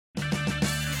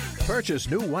Purchase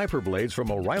new wiper blades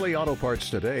from O'Reilly Auto Parts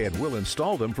today and we'll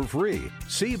install them for free.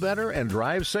 See better and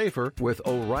drive safer with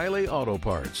O'Reilly Auto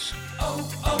Parts.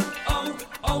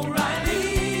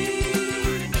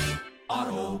 O'Reilly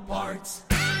Auto Parts.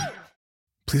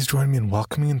 Please join me in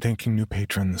welcoming and thanking new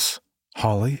patrons: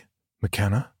 Holly,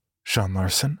 McKenna, Sean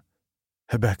Larson,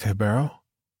 Rebecca Ribeiro,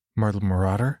 Marla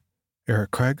Marauder,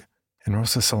 Eric Craig, and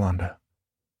Rosa Salanda.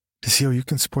 To see how you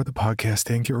can support the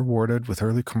podcast and get rewarded with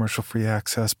early commercial-free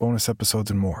access, bonus episodes,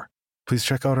 and more, please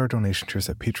check out our donation tiers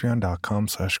at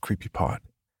patreon.com/creepypod.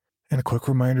 And a quick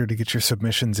reminder to get your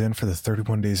submissions in for the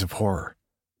 31 Days of Horror.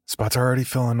 Spots are already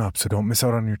filling up, so don't miss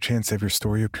out on your chance to have your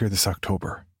story appear this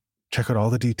October. Check out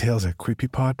all the details at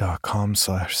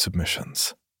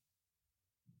creepypod.com/submissions.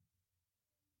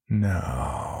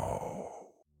 Now...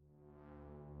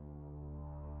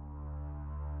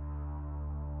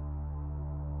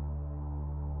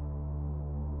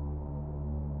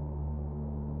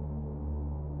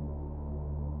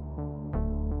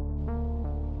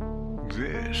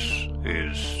 This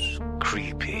is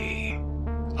Creepy,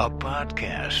 a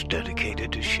podcast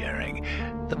dedicated to sharing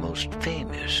the most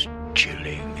famous,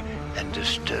 chilling, and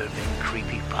disturbing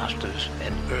creepypastas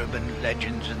and urban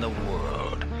legends in the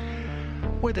world.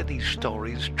 Whether these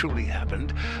stories truly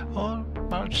happened or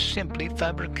are simply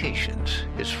fabrications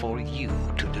is for you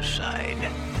to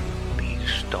decide.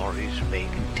 These stories may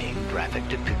contain graphic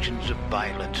depictions of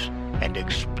violence and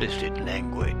explicit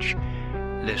language.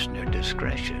 Listener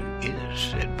discretion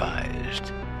is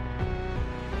advised.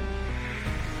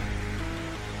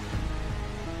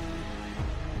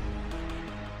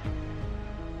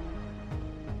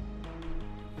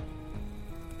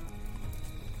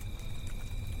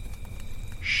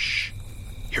 Shh.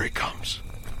 Here he comes.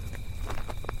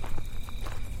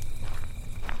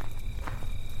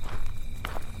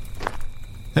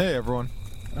 Hey, everyone.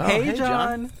 Hey,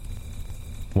 John.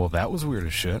 Well, that was weird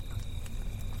as shit.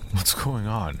 What's going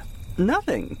on?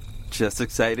 Nothing. Just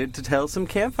excited to tell some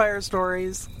campfire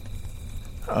stories.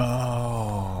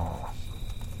 Oh.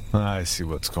 I see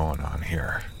what's going on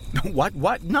here.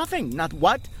 What? Nothing. Not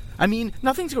what? I mean,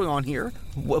 nothing's going on here.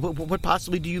 What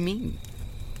possibly do you mean?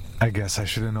 I guess I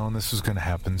should have known this was going to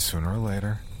happen sooner or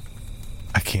later.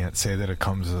 I can't say that it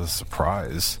comes as a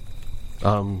surprise.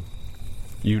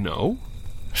 You know?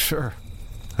 Sure.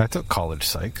 I took college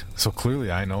psych, so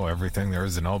clearly I know everything there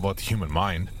is to know about the human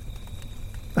mind.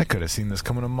 I could have seen this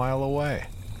coming a mile away.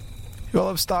 You all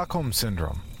have Stockholm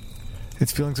Syndrome.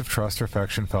 It's feelings of trust or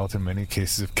affection felt in many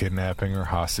cases of kidnapping or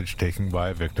hostage-taking by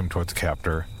a victim towards a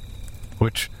captor,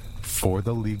 which, for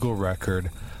the legal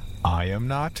record, I am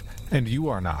not, and you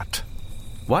are not.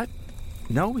 What?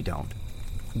 No, we don't.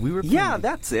 We were... Yeah,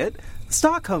 that's it.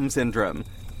 Stockholm Syndrome.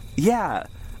 Yeah,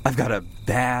 I've got a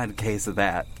bad case of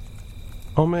that.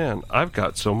 Oh man, I've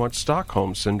got so much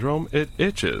Stockholm Syndrome, it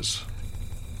itches.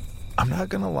 I'm not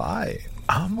gonna lie.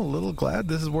 I'm a little glad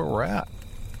this is where we're at.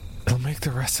 It'll make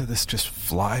the rest of this just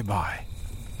fly by.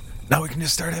 Now we can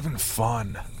just start having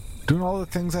fun. Doing all the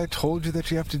things I told you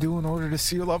that you have to do in order to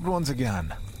see your loved ones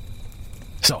again.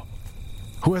 So,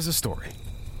 who has a story?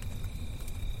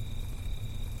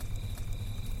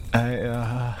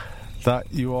 I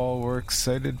thought you all were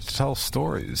excited to tell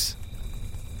stories.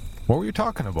 What were you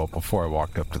talking about before I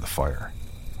walked up to the fire?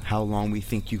 How long we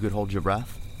think you could hold your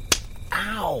breath?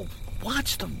 Ow!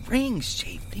 Watch the rings,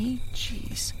 JP.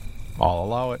 Jeez. I'll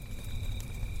allow it.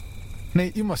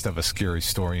 Nate, you must have a scary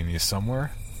story in you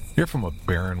somewhere. You're from a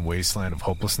barren wasteland of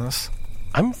hopelessness.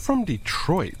 I'm from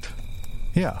Detroit.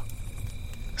 Yeah.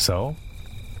 So?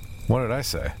 What did I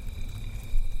say?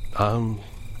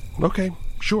 Okay,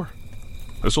 sure.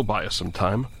 This'll buy us some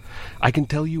time. I can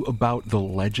tell you about the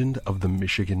legend of the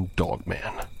Michigan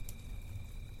Dogman.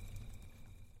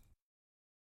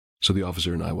 So the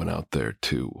officer and I went out there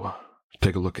to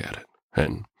take a look at it.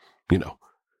 And,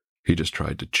 he just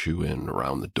tried to chew in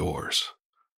around the doors.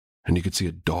 And you could see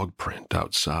a dog print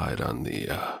outside on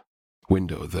the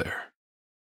window there.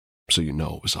 So it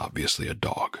was obviously a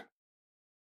dog.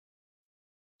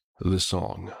 The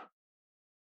song.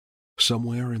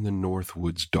 Somewhere in the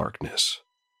Northwood's darkness,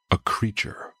 a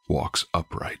creature walks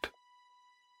upright.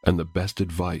 And the best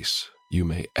advice you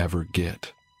may ever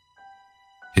get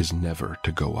is never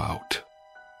to go out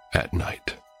at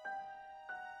night.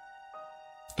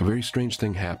 A very strange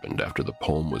thing happened after the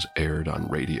poem was aired on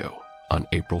radio on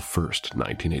April 1st,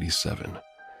 1987,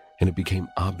 and it became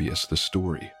obvious the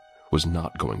story was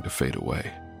not going to fade away.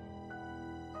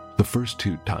 The first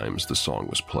 2 times the song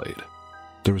was played,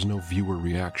 there was no viewer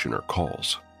reaction or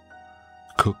calls.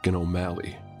 Cook and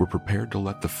O'Malley were prepared to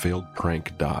let the failed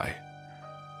prank die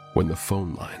when the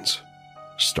phone lines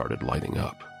started lighting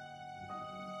up.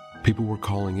 People were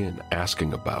calling in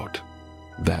asking about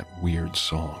that weird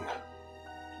song.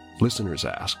 Listeners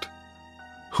asked,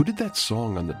 "Who did that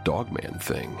song on the Dogman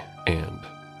thing? And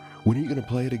when are you going to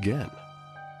play it again?"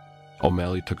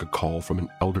 O'Malley took a call from an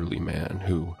elderly man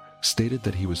who stated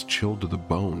that he was chilled to the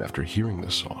bone after hearing the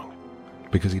song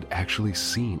because he'd actually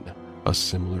seen a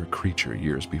similar creature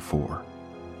years before.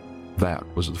 That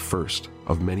was the first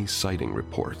of many sighting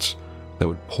reports that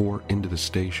would pour into the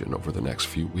station over the next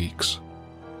few weeks.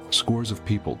 Scores of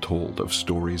people told of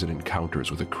stories and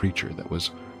encounters with a creature that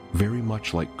was very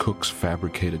much like Cook's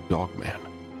fabricated Dogman.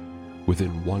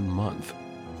 Within 1 month,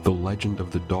 the legend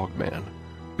of the Dogman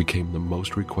became the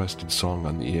most requested song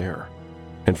on the air,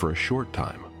 and for a short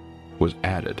time was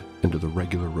added into the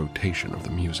regular rotation of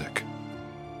the music.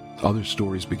 Other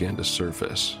stories began to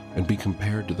surface and be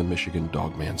compared to the Michigan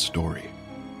Dogman story.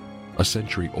 A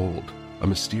century old, a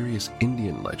mysterious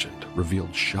Indian legend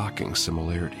revealed shocking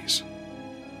similarities.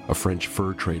 A French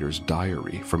fur trader's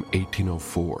diary from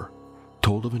 1804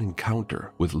 told of an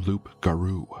encounter with Loup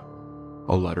Garou.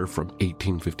 A letter from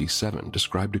 1857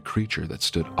 described a creature that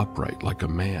stood upright like a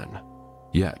man,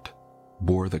 yet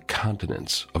bore the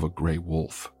countenance of a gray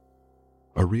wolf.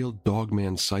 A real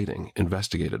Dogman sighting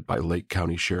investigated by Lake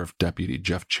County Sheriff Deputy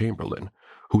Jeff Chamberlain,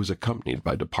 who was accompanied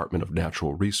by Department of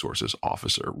Natural Resources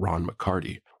Officer Ron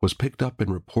McCarty, was picked up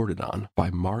and reported on by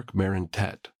Mark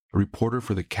Marintet, a reporter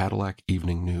for the Cadillac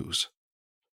Evening News.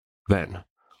 Then,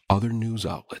 other news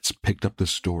outlets picked up the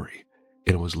story,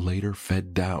 and it was later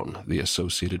fed down the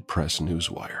Associated Press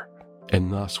newswire,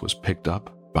 and thus was picked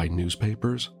up by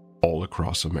newspapers all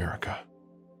across America.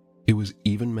 It was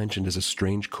even mentioned as a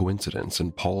strange coincidence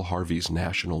in Paul Harvey's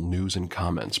National News and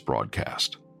Comments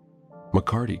broadcast.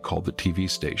 McCarty called the TV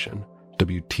station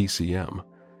WTCM,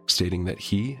 stating that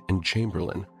he and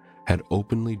Chamberlain had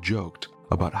openly joked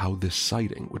about how this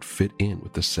sighting would fit in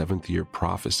with the seventh-year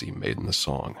prophecy made in the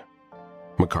song.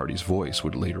 McCarty's voice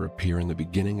would later appear in the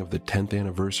beginning of the 10th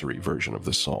anniversary version of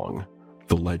the song,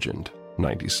 The Legend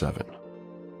 97.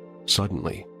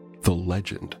 Suddenly, The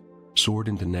Legend soared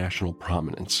into national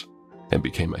prominence and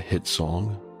became a hit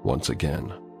song once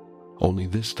again, only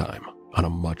this time on a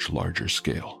much larger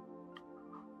scale.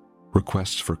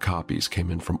 Requests for copies came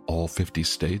in from all 50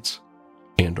 states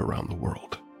and around the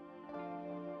world.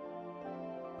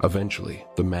 Eventually,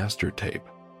 the master tape,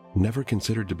 never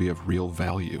considered to be of real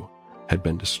value, had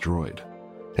been destroyed,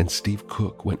 and Steve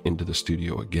Cook went into the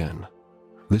studio again,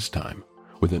 this time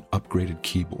with an upgraded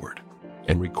keyboard,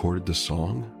 and recorded the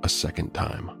song a second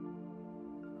time.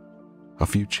 A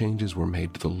few changes were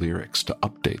made to the lyrics to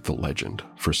update The Legend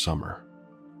for summer.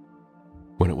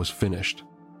 When it was finished,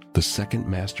 the second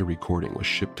master recording was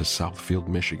shipped to Southfield,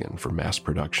 Michigan for mass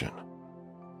production.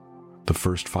 The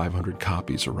first 500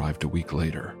 copies arrived a week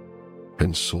later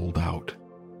and sold out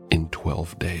in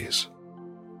 12 days.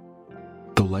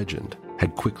 The Legend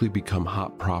had quickly become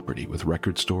hot property, with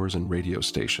record stores and radio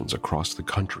stations across the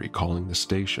country calling the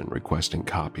station requesting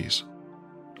copies.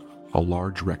 A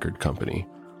large record company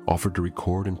offered to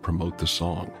record and promote the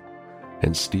song,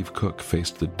 and Steve Cook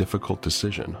faced the difficult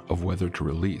decision of whether to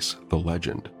release The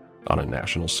Legend on a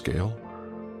national scale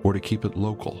or to keep it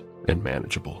local and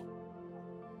manageable.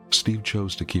 Steve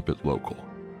chose to keep it local.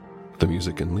 The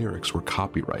music and lyrics were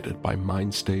copyrighted by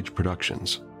Mindstage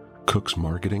Productions, Cook's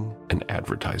marketing and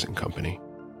advertising company.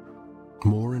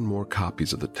 More and more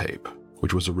copies of the tape,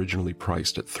 which was originally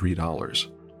priced at $3,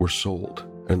 were sold,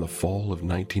 and in the fall of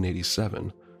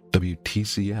 1987,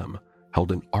 WTCM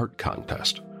held an art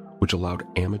contest which allowed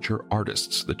amateur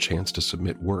artists the chance to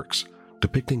submit works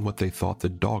depicting what they thought the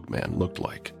Dogman looked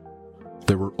like.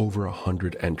 There were over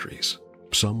 100 entries.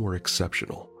 Some were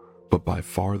exceptional, but by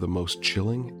far the most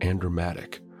chilling and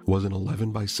dramatic was an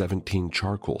 11x17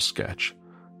 charcoal sketch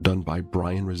done by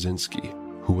Brian Rosinski,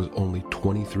 who was only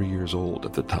 23 years old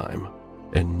at the time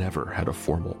and never had a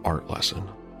formal art lesson.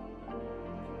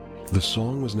 The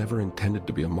song was never intended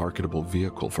to be a marketable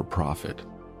vehicle for profit,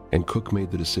 and Cook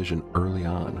made the decision early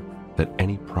on that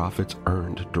any profits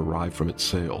earned derived from its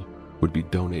sale would be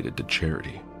donated to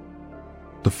charity.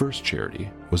 The first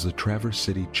charity was the Traverse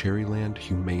City Cherryland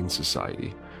Humane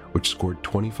Society, which scored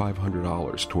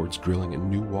 $2,500 towards drilling a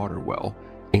new water well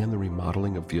and the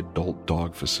remodeling of the adult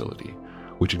dog facility,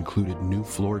 which included new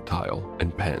floor tile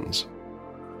and pens.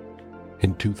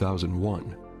 In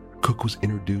 2001, Cook was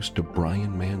introduced to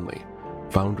Brian Manley,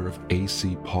 founder of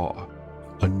AC Paw,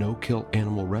 a no-kill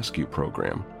animal rescue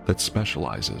program that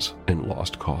specializes in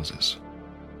lost causes.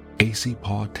 AC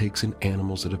Paw takes in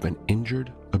animals that have been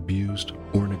injured, abused,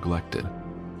 or neglected,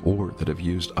 or that have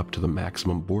used up to the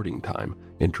maximum boarding time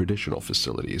in traditional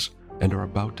facilities and are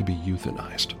about to be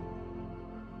euthanized.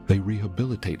 They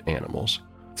rehabilitate animals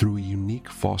through a unique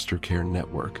foster care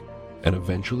network and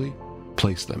eventually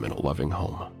placed them in a loving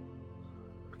home.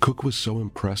 Cook was so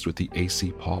impressed with the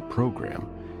AC Paw program,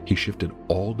 he shifted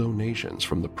all donations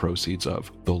from the proceeds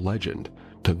of The Legend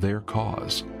to their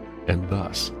cause, and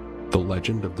thus, the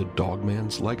legend of the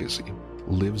Dogman's legacy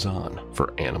lives on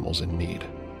for animals in need.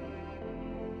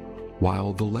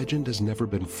 While The Legend has never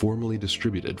been formally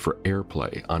distributed for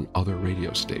airplay on other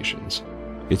radio stations,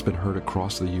 it's been heard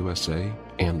across the USA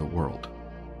and the world.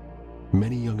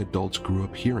 Many young adults grew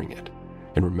up hearing it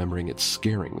and remembering it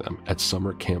scaring them at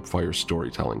summer campfire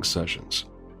storytelling sessions.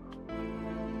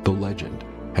 The Legend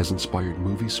has inspired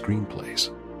movie screenplays,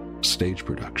 stage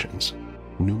productions,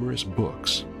 numerous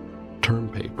books, term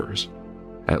papers,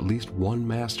 at least one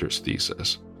master's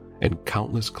thesis, and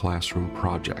countless classroom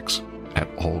projects at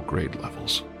all grade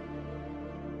levels.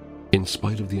 In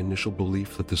spite of the initial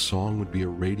belief that the song would be a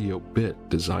radio bit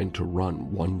designed to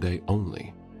run one day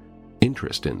only,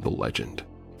 interest in The Legend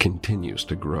continues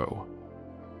to grow.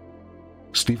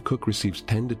 Steve Cook receives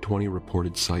 10 to 20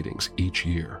 reported sightings each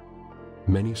year,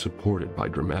 many supported by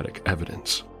dramatic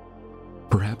evidence.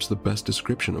 Perhaps the best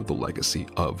description of the legacy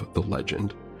of The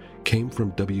Legend came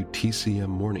from WTCM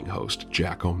morning host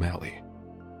Jack O'Malley.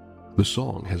 The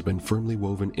song has been firmly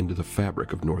woven into the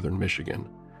fabric of northern Michigan.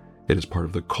 It is part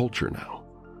of the culture now,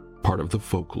 part of the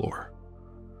folklore.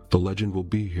 The legend will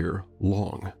be here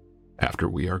long after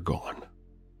we are gone.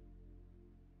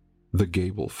 The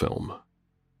Gable Film.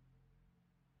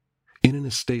 In an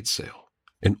estate sale,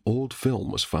 an old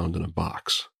film was found in a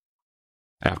box.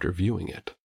 After viewing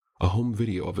it, a home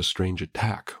video of a strange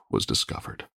attack was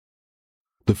discovered.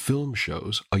 The film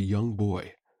shows a young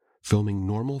boy filming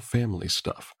normal family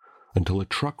stuff until a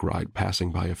truck ride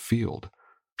passing by a field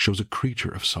shows a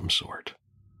creature of some sort.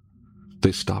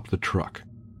 They stop the truck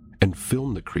and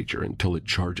film the creature until it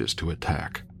charges to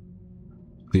attack.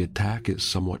 The attack is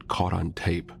somewhat caught on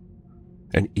tape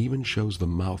and even shows the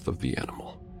mouth of the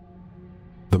animal.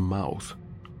 The mouth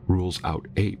rules out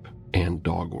ape and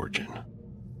dog origin.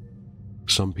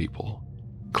 Some people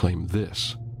claim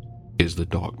this is the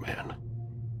Dogman.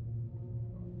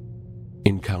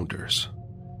 Encounters.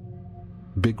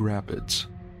 Big Rapids,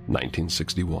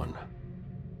 1961.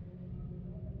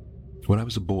 When I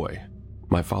was a boy,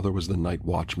 my father was the night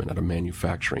watchman at a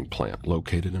manufacturing plant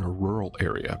located in a rural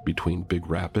area between Big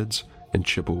Rapids and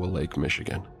Chippewa Lake,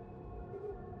 Michigan.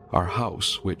 Our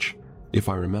house, which, if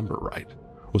I remember right,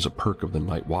 was a perk of the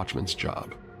night watchman's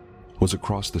job, was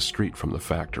across the street from the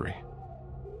factory.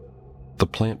 The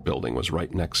plant building was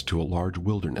right next to a large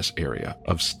wilderness area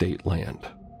of state land.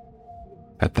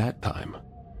 At that time,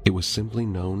 it was simply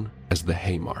known as the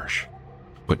Haymarsh,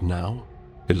 but now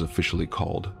it is officially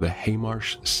called the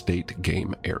Haymarsh State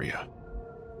Game Area.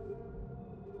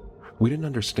 We didn't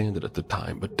understand it at the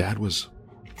time, but Dad was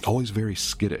always very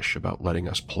skittish about letting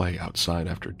us play outside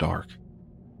after dark.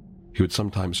 He would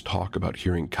sometimes talk about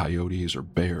hearing coyotes or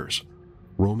bears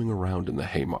roaming around in the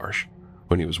Haymarsh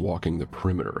when he was walking the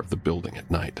perimeter of the building at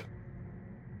night.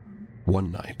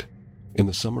 One night, in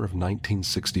the summer of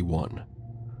 1961,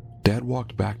 Dad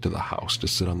walked back to the house to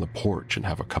sit on the porch and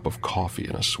have a cup of coffee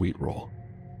and a sweet roll.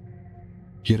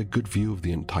 He had a good view of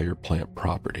the entire plant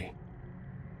property.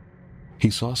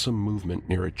 He saw some movement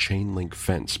near a chain-link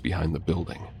fence behind the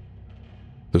building.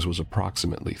 This was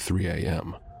approximately 3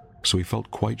 a.m., so he felt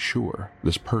quite sure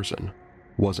this person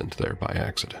wasn't there by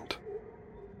accident.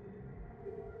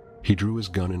 He drew his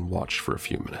gun and watched for a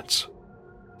few minutes.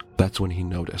 That's when he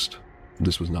noticed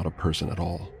this was not a person at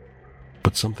all,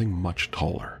 but something much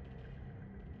taller.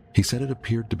 He said it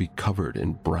appeared to be covered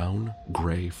in brown,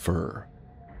 gray fur.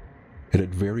 It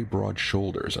had very broad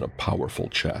shoulders and a powerful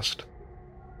chest.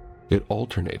 It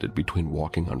alternated between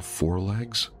walking on 4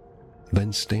 legs,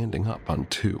 then standing up on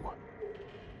 2.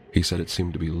 He said it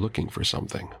seemed to be looking for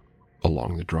something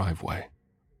along the driveway.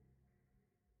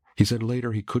 He said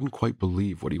later he couldn't quite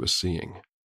believe what he was seeing.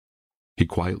 He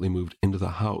quietly moved into the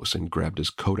house and grabbed his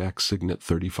Kodak Signet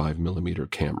 35mm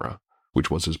camera,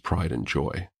 which was his pride and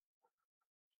joy.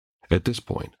 At this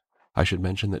point, I should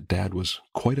mention that Dad was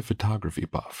quite a photography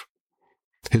buff.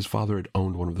 His father had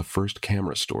owned one of the first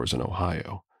camera stores in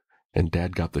Ohio, and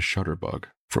Dad got the shutter bug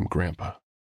from Grandpa.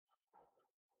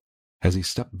 As he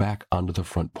stepped back onto the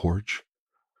front porch,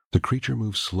 the creature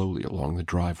moved slowly along the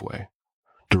driveway,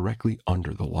 directly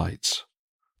under the lights.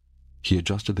 He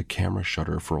adjusted the camera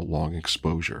shutter for a long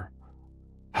exposure,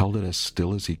 held it as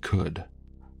still as he could.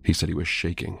 He said he was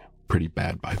shaking pretty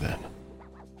bad by then,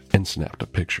 and snapped a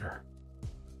picture.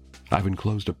 I've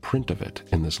enclosed a print of it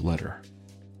in this letter.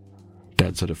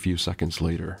 Dad said a few seconds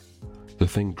later, the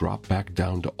thing dropped back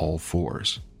down to all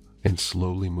 4s and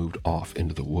slowly moved off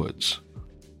into the woods.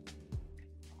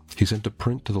 He sent a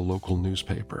print to the local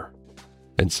newspaper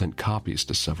and sent copies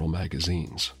to several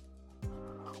magazines.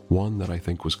 One that I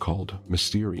think was called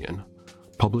Mysterian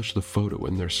published the photo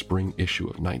in their spring issue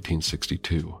of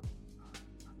 1962.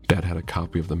 Dad had a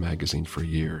copy of the magazine for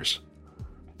years,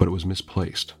 but it was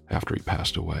misplaced after he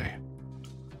passed away.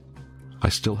 I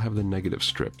still have the negative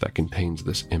strip that contains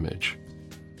this image.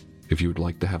 If you would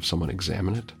like to have someone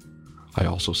examine it, I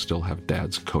also still have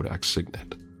Dad's Kodak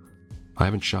Signet. I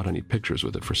haven't shot any pictures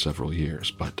with it for several years,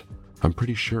 but I'm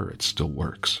pretty sure it still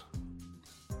works.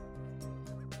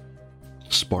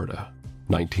 Sparta,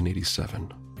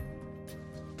 1987.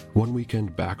 One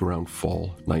weekend back around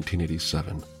fall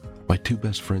 1987, my two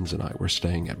best friends and I were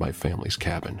staying at my family's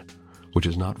cabin, which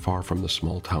is not far from the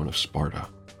small town of Sparta,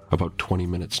 about 20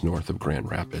 minutes north of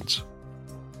Grand Rapids.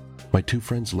 My two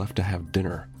friends left to have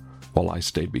dinner while I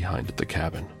stayed behind at the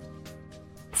cabin.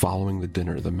 Following the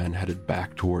dinner, the men headed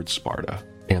back towards Sparta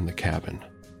and the cabin.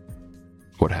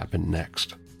 What happened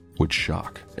next would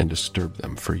shock and disturb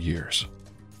them for years.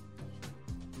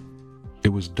 It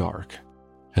was dark,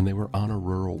 and they were on a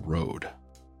rural road.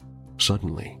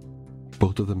 Suddenly,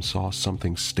 both of them saw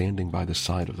something standing by the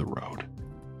side of the road.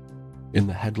 In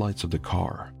the headlights of the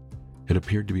car, it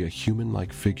appeared to be a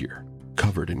human-like figure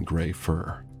covered in gray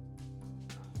fur.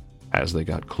 As they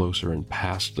got closer and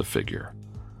past the figure,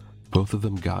 both of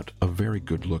them got a very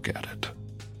good look at it.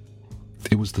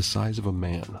 It was the size of a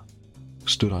man,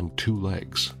 stood on two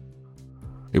legs.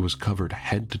 It was covered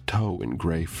head to toe in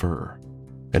gray fur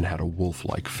and had a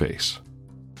wolf-like face.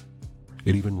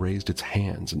 It even raised its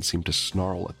hands and seemed to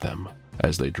snarl at them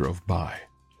as they drove by.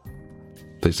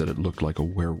 They said it looked like a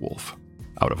werewolf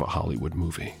out of a Hollywood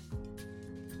movie.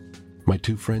 My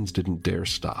two friends didn't dare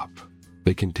stop.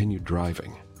 They continued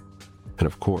driving. And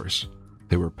of course,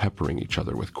 they were peppering each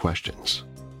other with questions.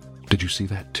 Did you see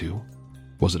that too?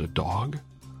 Was it a dog?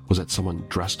 Was that someone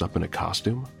dressed up in a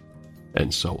costume?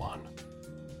 And so on.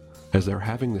 As they're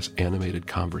having this animated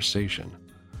conversation,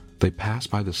 they pass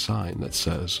by the sign that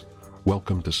says,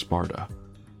 "Welcome to Sparta,"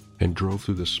 and drove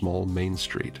through the small main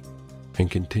street and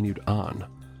continued on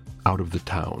out of the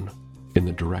town in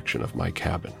the direction of my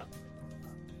cabin.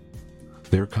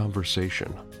 Their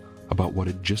conversation about what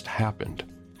had just happened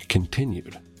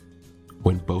continued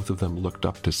when both of them looked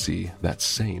up to see that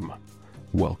same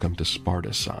 "Welcome to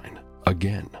Sparta" sign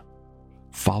again,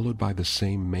 followed by the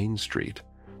same main street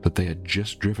that they had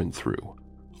just driven through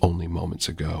only moments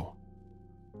ago.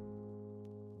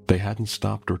 They hadn't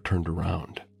stopped or turned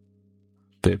around.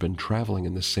 They had been traveling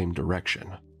in the same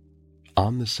direction,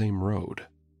 on the same road,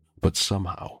 but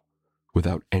somehow,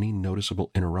 without any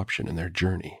noticeable interruption in their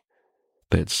journey,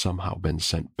 they had somehow been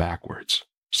sent backwards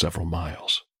several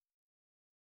miles.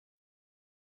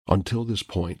 Until this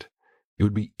point, it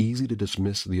would be easy to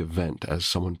dismiss the event as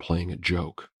someone playing a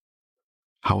joke.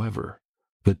 However,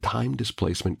 the time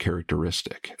displacement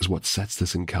characteristic is what sets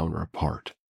this encounter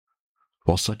apart.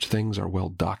 While such things are well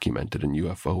documented in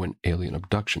UFO and alien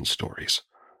abduction stories,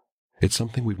 it's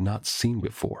something we've not seen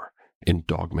before in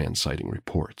Dogman sighting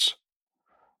reports.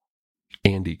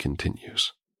 Andy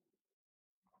continues.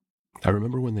 I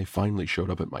remember when they finally showed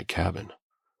up at my cabin.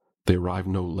 They arrived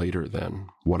no later than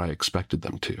what I expected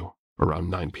them to,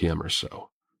 around 9 p.m. or so.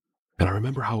 And I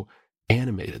remember how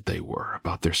animated they were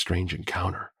about their strange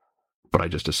encounter. But I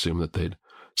just assumed that they'd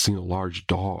seen a large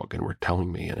dog and were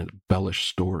telling me an embellished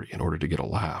story in order to get a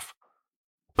laugh.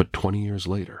 But 20 years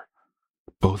later,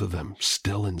 both of them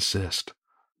still insist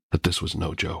that this was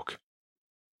no joke.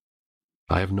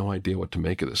 I have no idea what to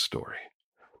make of this story.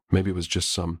 Maybe it was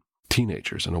just some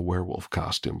teenagers in a werewolf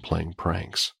costume playing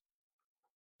pranks.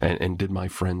 And did my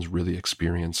friends really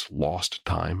experience lost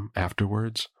time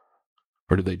afterwards?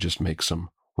 Or did they just make some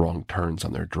wrong turns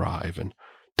on their drive and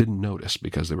didn't notice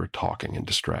because they were talking and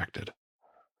distracted?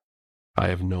 I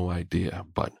have no idea,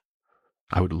 but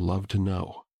I would love to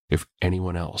know if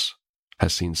anyone else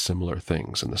has seen similar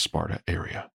things in the Sparta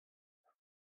area.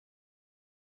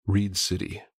 Reed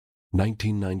City,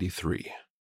 1993.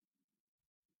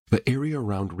 The area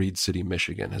around Reed City,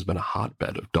 Michigan has been a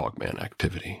hotbed of Dogman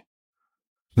activity.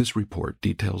 This report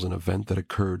details an event that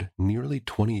occurred nearly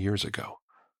 20 years ago,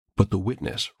 but the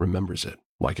witness remembers it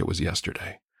like it was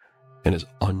yesterday and is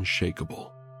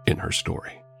unshakable in her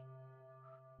story.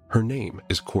 Her name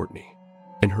is Courtney,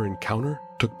 and her encounter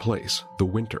took place the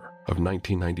winter of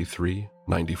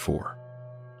 1993-94.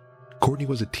 Courtney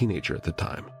was a teenager at the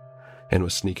time and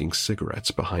was sneaking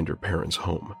cigarettes behind her parents'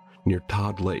 home near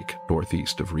Todd Lake,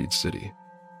 northeast of Reed City.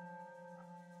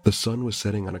 The sun was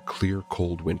setting on a clear,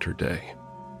 cold winter day.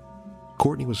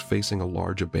 Courtney was facing a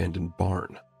large abandoned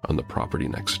barn on the property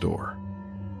next door.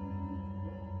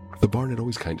 The barn had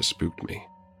always kind of spooked me,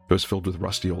 It was filled with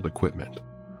rusty old equipment.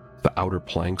 The outer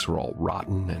planks were all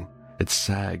rotten, and it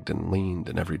sagged and leaned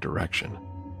in every direction.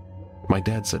 My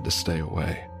dad said to stay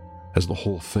away, as the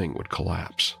whole thing would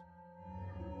collapse.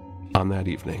 On that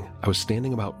evening, I was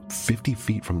standing about 50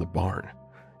 feet from the barn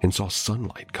and saw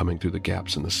sunlight coming through the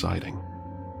gaps in the siding.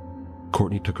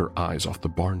 Courtney took her eyes off the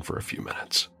barn for a few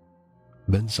minutes.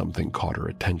 Then something caught her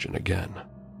attention again.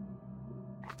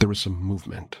 There was some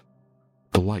movement.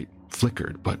 The light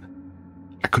flickered, but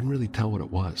I couldn't really tell what it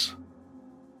was.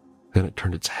 Then it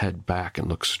turned its head back and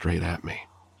looked straight at me.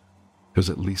 It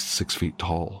was at least 6 feet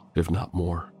tall, if not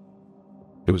more.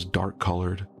 It was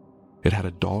dark-colored. It had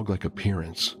a dog-like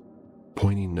appearance,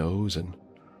 pointy nose, and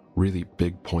really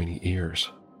big pointy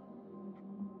ears.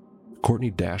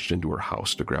 Courtney dashed into her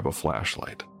house to grab a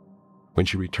flashlight. When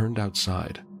she returned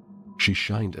outside, she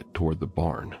shined it toward the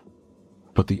barn,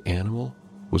 but the animal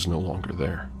was no longer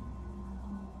there.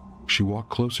 She walked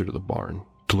closer to the barn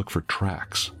to look for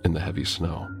tracks in the heavy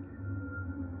snow.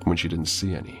 When she didn't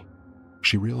see any,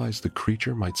 she realized the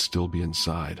creature might still be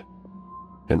inside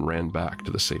and ran back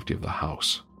to the safety of the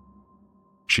house.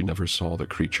 She never saw the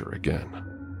creature again.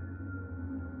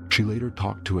 She later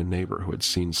talked to a neighbor who had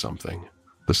seen something,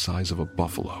 the size of a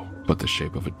buffalo but the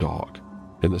shape of a dog,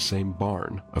 in the same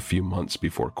barn a few months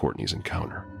before Courtney's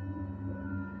encounter.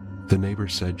 The neighbor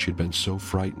said she'd been so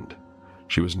frightened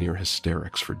she was near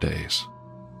hysterics for days.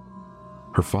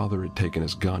 Her father had taken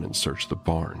his gun and searched the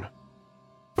barn,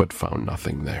 but found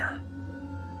nothing there.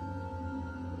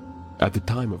 At the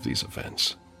time of these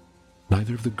events,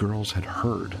 neither of the girls had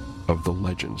heard of the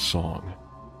legend song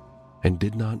and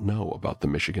did not know about the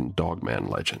Michigan Dogman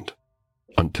legend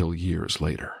until years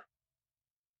later.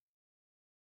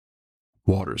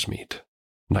 Watersmeet,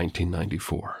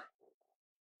 1994.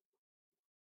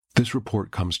 This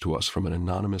report comes to us from an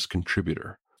anonymous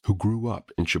contributor who grew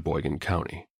up in Sheboygan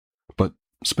County, but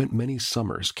spent many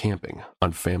summers camping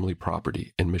on family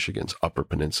property in Michigan's Upper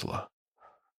Peninsula.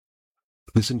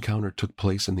 This encounter took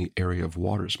place in the area of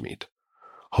Watersmeet,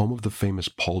 home of the famous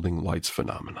Paulding Lights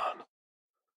phenomenon.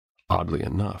 Oddly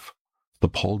enough, the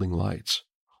Paulding Lights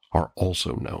are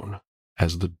also known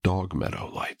as the Dog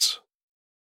Meadow Lights.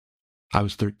 I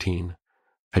was 13,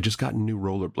 had just gotten new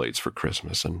rollerblades for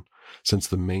Christmas, and since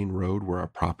the main road where our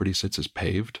property sits is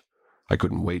paved, I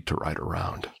couldn't wait to ride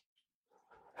around.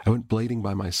 I went blading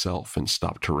by myself and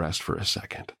stopped to rest for a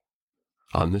second.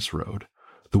 On this road,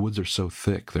 the woods are so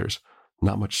thick there's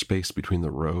not much space between the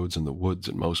roads and the woods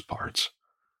in most parts,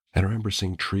 and I remember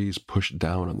seeing trees pushed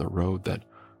down on the road that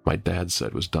my dad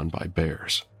said was done by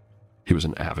bears. He was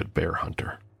an avid bear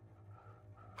hunter.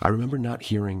 I remember not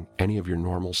hearing any of your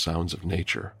normal sounds of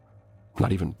nature,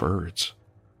 not even birds.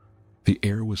 The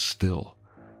air was still,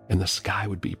 and the sky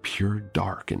would be pure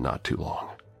dark in not too long.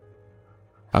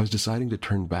 I was deciding to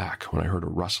turn back when I heard a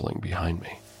rustling behind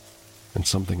me, and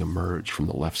something emerged from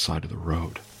the left side of the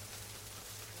road.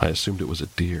 I assumed it was a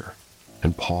deer,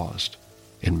 and paused,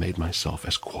 and made myself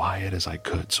as quiet as I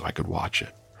could so I could watch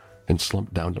it, and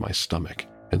slumped down to my stomach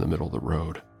in the middle of the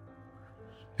road.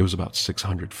 It was about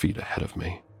 600 feet ahead of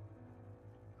me.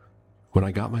 When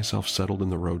I got myself settled in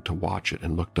the road to watch it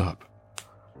and looked up,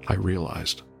 I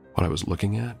realized what I was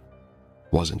looking at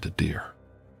wasn't a deer.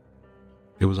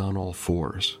 It was on all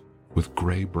fours, with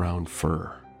gray-brown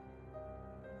fur.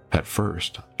 At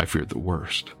first, I feared the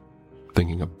worst,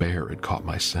 thinking a bear had caught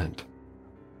my scent,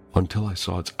 until I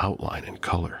saw its outline and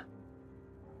color.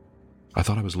 I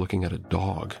thought I was looking at a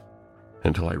dog,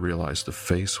 until I realized the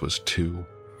face was too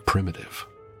primitive,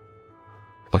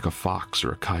 like a fox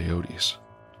or a coyote's.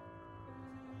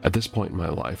 At this point in my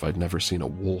life, I'd never seen a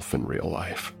wolf in real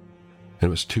life, and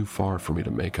it was too far for me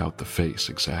to make out the face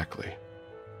exactly.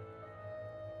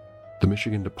 The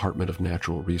Michigan Department of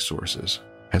Natural Resources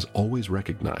has always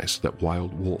recognized that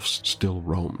wild wolves still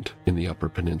roamed in the Upper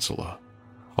Peninsula,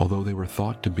 although they were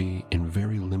thought to be in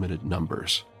very limited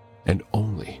numbers and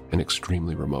only in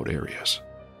extremely remote areas.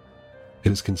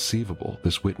 It is conceivable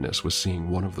this witness was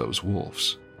seeing one of those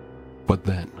wolves, but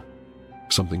then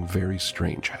something very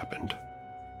strange happened.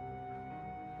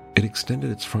 It extended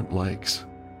its front legs,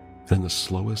 and in the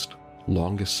slowest,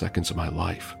 longest seconds of my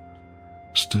life,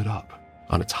 stood up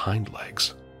on its hind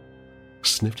legs,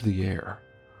 sniffed the air,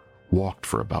 walked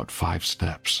for about 5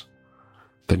 steps,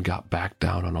 then got back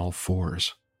down on all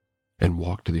fours and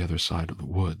walked to the other side of the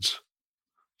woods,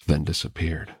 then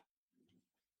disappeared.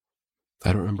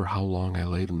 I don't remember how long I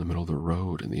laid in the middle of the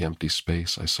road in the empty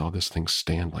space I saw this thing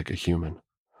stand like a human.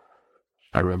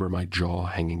 I remember my jaw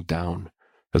hanging down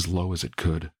as low as it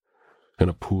could, and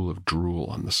a pool of drool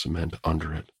on the cement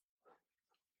under it.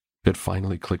 It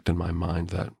finally clicked in my mind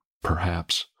that,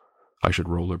 perhaps, I should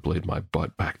rollerblade my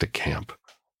butt back to camp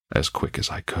as quick as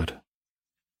I could.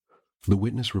 The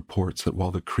witness reports that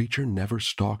while the creature never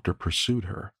stalked or pursued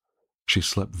her, she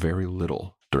slept very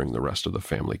little during the rest of the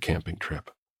family camping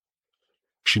trip.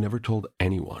 She never told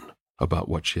anyone about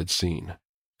what she had seen,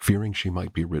 fearing she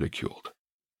might be ridiculed.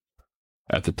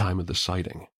 At the time of the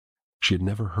sighting, she had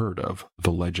never heard of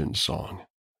the Legend song,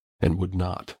 and would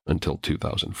not until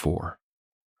 2004.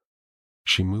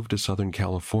 She moved to Southern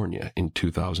California in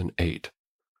 2008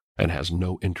 and has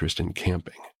no interest in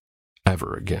camping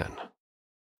ever again.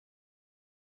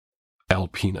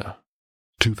 Alpena,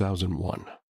 2001.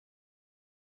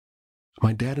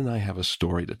 My dad and I have a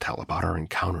story to tell about our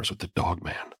encounters with the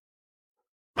Dogman.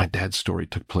 My dad's story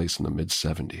took place in the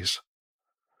mid-70s.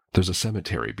 There's a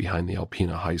cemetery behind the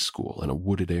Alpena High School and a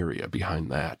wooded area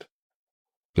behind that.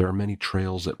 There are many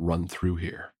trails that run through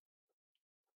here.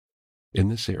 In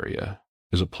this area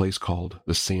is a place called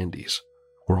the Sandies,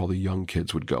 where all the young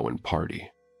kids would go and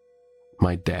party.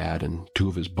 My dad and two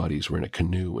of his buddies were in a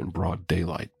canoe in broad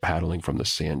daylight, paddling from the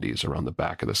Sandies around the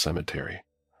back of the cemetery.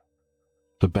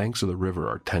 The banks of the river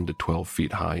are 10 to 12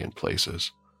 feet high in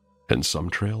places, and some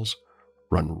trails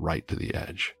run right to the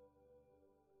edge.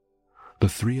 The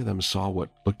three of them saw what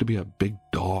looked to be a big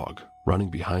dog running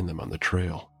behind them on the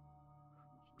trail.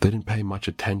 They didn't pay much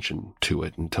attention to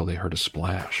it until they heard a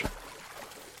splash.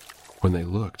 When they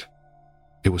looked,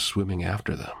 it was swimming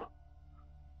after them.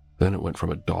 Then it went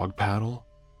from a dog paddle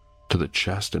to the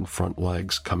chest and front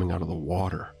legs coming out of the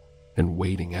water and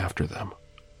wading after them.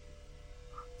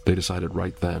 They decided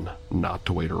right then not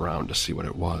to wait around to see what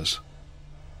it was.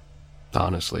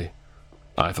 Honestly,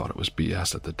 I thought it was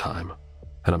BS at the time,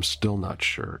 and I'm still not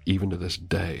sure, even to this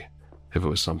day, if it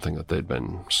was something that they'd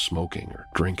been smoking or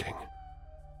drinking.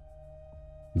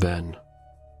 Then,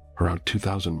 around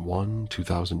 2001,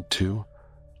 2002,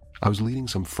 I was leading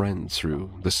some friends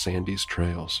through the Sandies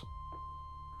trails.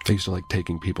 I used to like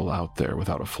taking people out there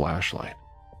without a flashlight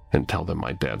and tell them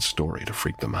my dad's story to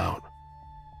freak them out.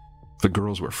 The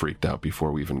girls were freaked out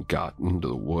before we even got into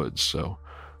the woods, so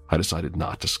I decided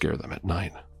not to scare them at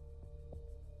night.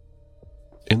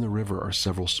 In the river are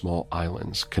several small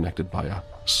islands connected by a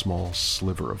small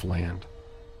sliver of land.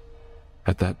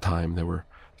 At that time, there were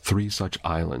 3 such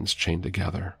islands chained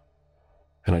together,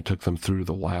 and I took them through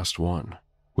the last one,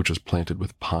 which was planted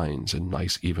with pines in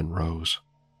nice even rows.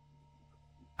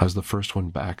 I was the first one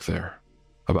back there,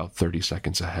 about 30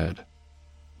 seconds ahead,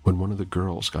 when one of the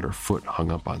girls got her foot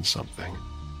hung up on something.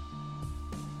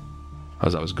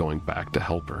 As I was going back to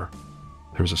help her,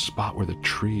 there was a spot where the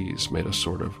trees made a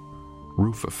sort of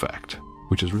roof effect,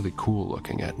 which is really cool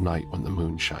looking at night when the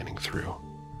moon's shining through.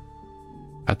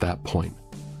 At that point,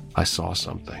 I saw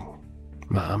something.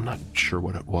 I'm not sure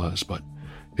what it was, but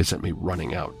it sent me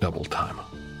running out double time.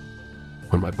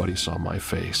 When my buddy saw my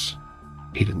face,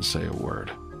 he didn't say a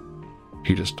word.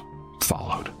 He just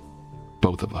followed,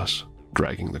 both of us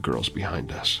dragging the girls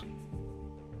behind us.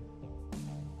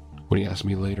 When he asked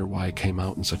me later why I came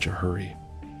out in such a hurry,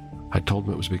 I told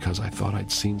him it was because I thought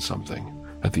I'd seen something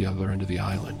at the other end of the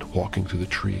island, walking through the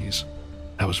trees,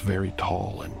 that was very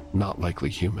tall and not likely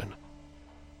human.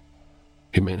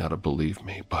 He may not have believed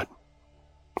me, but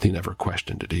he never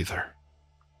questioned it either.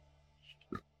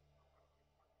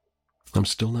 I'm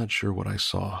still not sure what I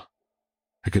saw.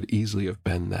 It could easily have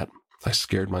been that I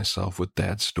scared myself with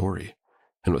Dad's story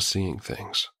and was seeing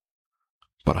things.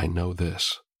 But I know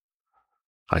this.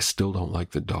 I still don't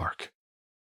like the dark,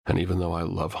 and even though I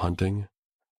love hunting,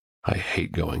 I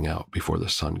hate going out before the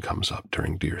sun comes up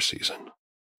during deer season.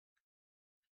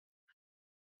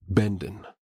 Bendon,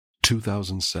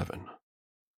 2007.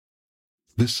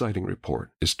 This sighting report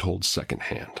is told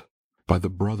secondhand by the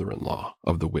brother-in-law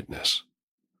of the witness.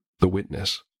 The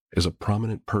witness is a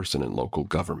prominent person in local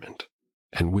government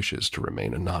and wishes to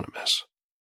remain anonymous.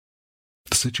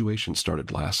 The situation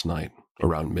started last night,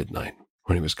 around midnight,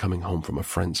 when he was coming home from a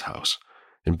friend's house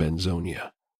in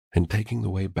Benzonia and taking the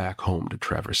way back home to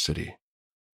Traverse City.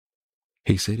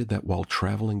 He stated that while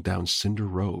traveling down Cinder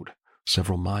Road,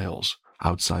 several miles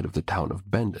outside of the town of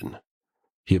Bendon,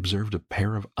 he observed a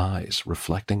pair of eyes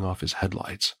reflecting off his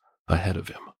headlights ahead of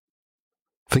him.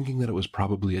 Thinking that it was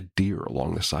probably a deer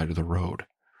along the side of the road,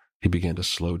 he began to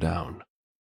slow down.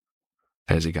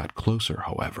 As he got closer,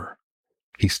 however,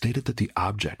 he stated that the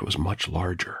object was much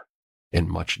larger and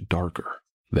much darker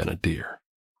than a deer.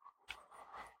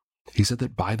 He said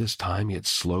that by this time he had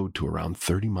slowed to around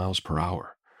 30 miles per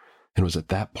hour and was at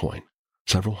that point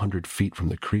several hundred feet from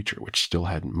the creature, which still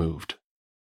hadn't moved.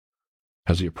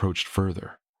 As he approached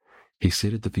further, he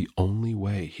stated that the only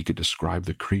way he could describe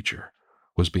the creature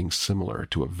was being similar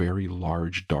to a very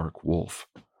large dark wolf.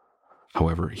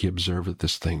 However, he observed that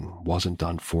this thing wasn't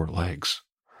on 4 legs.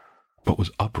 but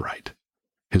was upright,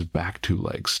 his back 2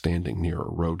 legs standing near a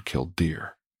road-killed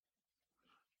deer.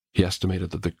 He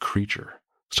estimated that the creature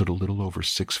stood a little over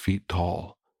 6 feet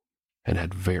tall and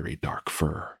had very dark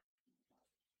fur.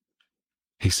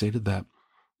 He stated that,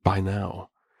 by now,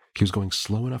 he was going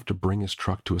slow enough to bring his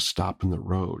truck to a stop in the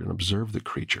road and observe the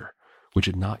creature, which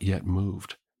had not yet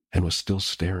moved and was still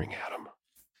staring at him.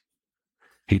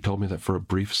 He told me that for a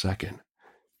brief second,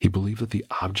 he believed that the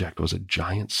object was a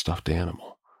giant stuffed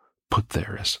animal, put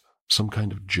there as some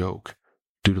kind of joke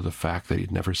due to the fact that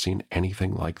he'd never seen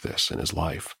anything like this in his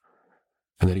life,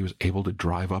 and that he was able to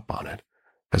drive up on it,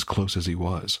 as close as he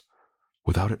was,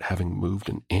 without it having moved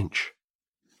an inch.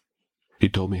 He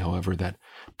told me, however, that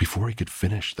before he could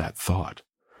finish that thought,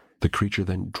 the creature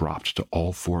then dropped to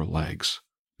all 4 legs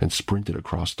and sprinted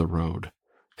across the road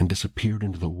and disappeared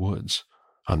into the woods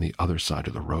on the other side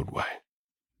of the roadway.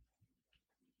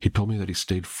 He told me that he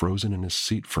stayed frozen in his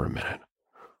seat for a minute,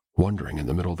 wondering in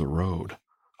the middle of the road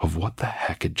of what the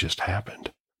heck had just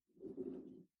happened.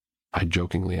 I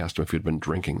jokingly asked him if he'd been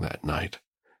drinking that night,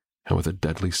 and with a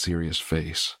deadly serious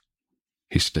face,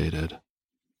 he stated,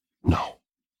 "No.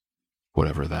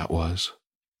 Whatever that was,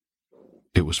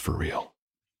 it was for real."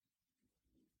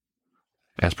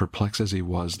 As perplexed as he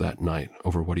was that night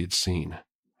over what he had seen,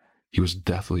 he was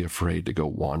deathly afraid to go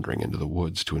wandering into the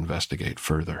woods to investigate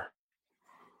further.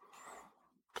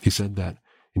 He said that,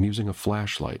 in using a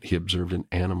flashlight, he observed an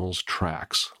animal's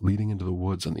tracks leading into the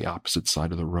woods on the opposite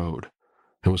side of the road,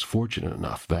 and was fortunate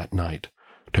enough that night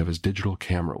to have his digital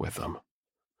camera with him.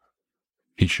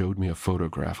 He showed me a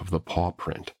photograph of the paw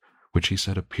print, which he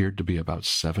said appeared to be about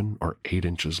 7 or 8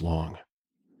 inches long.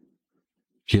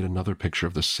 He had another picture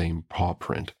of the same paw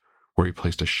print, where he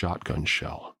placed a shotgun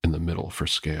shell in the middle for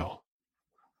scale.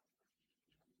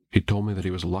 He told me that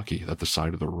he was lucky that the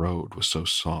side of the road was so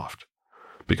soft,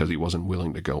 because he wasn't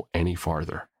willing to go any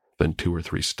farther than 2 or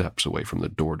 3 steps away from the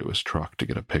door to his truck to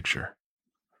get a picture.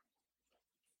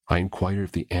 I inquired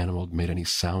if the animal had made any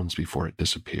sounds before it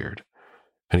disappeared,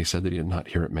 and he said that he did not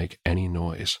hear it make any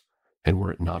noise, and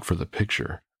were it not for the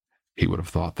picture, he would have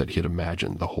thought that he had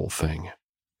imagined the whole thing.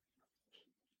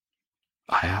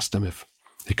 I asked him if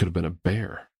it could have been a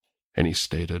bear, and he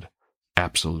stated,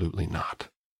 absolutely not.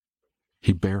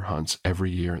 He bear hunts every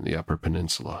year in the Upper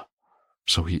Peninsula,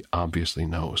 so he obviously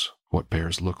knows what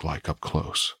bears look like up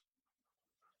close.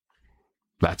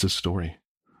 That's his story.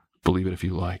 Believe it if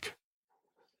you like.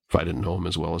 If I didn't know him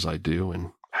as well as I do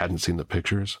and hadn't seen the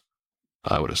pictures,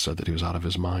 I would have said that he was out of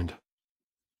his mind.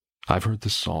 I've heard the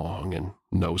song and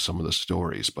know some of the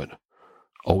stories, but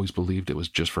always believed it was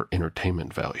just for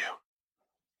entertainment value.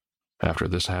 After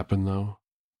this happened, though,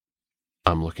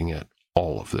 I'm looking at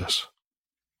all of this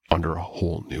under a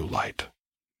whole new light.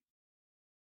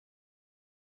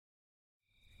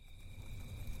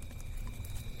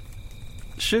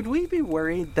 Should we be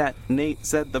worried that Nate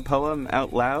said the poem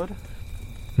out loud?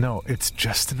 No, it's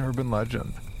just an urban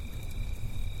legend.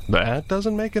 That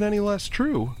doesn't make it any less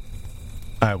true.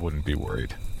 I wouldn't be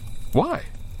worried. Why?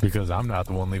 Because I'm not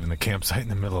the one leaving the campsite in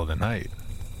the middle of the night.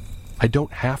 I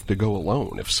don't have to go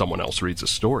alone if someone else reads a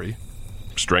story.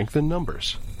 Strength in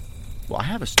numbers. Well, I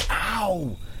have a...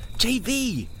 Ow!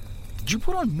 JV! Did you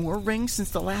put on more rings since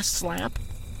the last slap?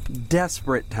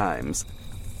 Desperate times.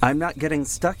 I'm not getting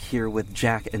stuck here with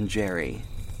Jack and Jerry.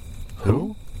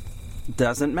 Who?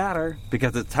 Doesn't matter,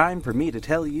 because it's time for me to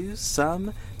tell you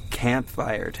some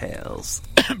campfire tales.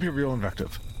 Be real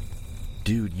invective.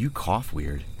 Dude, you cough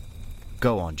weird.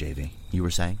 Go on, JV. You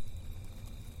were saying?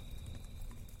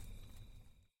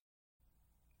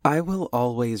 I will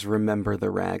always remember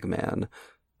the ragman,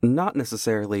 not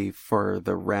necessarily for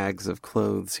the rags of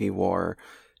clothes he wore,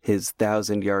 his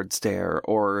 1,000-yard stare,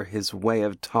 or his way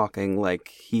of talking like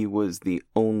he was the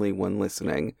only one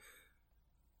listening,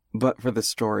 but for the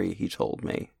story he told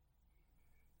me.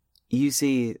 You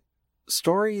see,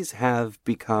 stories have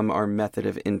become our method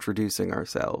of introducing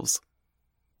ourselves.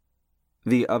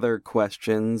 The other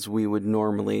questions we would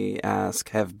normally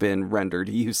ask have been rendered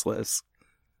useless.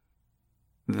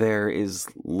 There is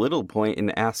little point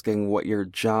in asking what your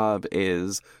job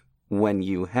is when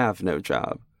you have no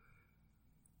job.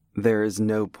 There is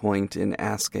no point in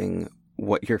asking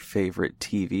what your favorite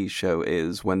TV show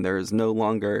is when there is no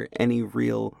longer any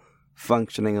real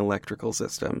functioning electrical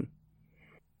system.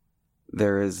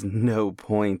 There is no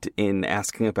point in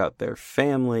asking about their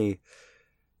family.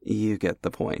 You get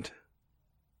the point.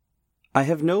 I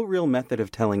have no real method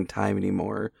of telling time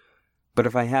anymore, but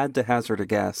if I had to hazard a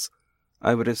guess,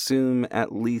 I would assume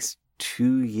at least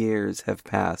 2 years have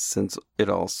passed since it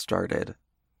all started.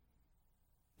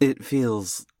 It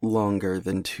feels longer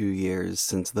than 2 years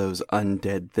since those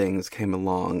undead things came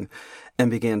along and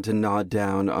began to gnaw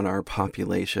down on our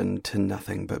population to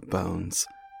nothing but bones.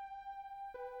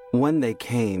 When they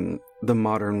came, the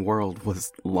modern world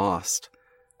was lost.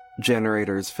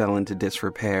 Generators fell into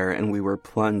disrepair, and we were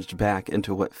plunged back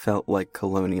into what felt like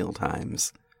colonial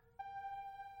times.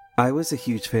 I was a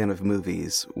huge fan of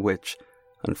movies, which,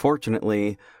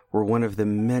 unfortunately, were one of the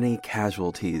many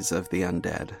casualties of the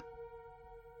undead.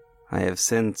 I have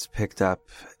since picked up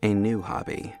a new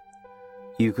hobby.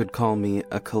 You could call me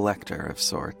a collector of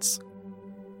sorts.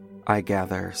 I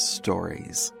gather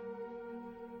stories.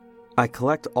 I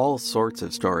collect all sorts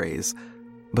of stories,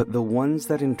 but the ones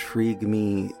that intrigue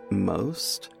me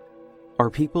most are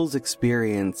people's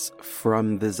experience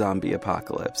from the zombie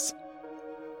apocalypse.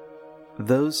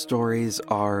 Those stories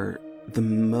are the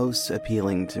most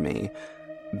appealing to me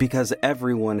because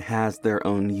everyone has their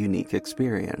own unique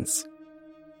experience.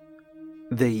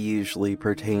 They usually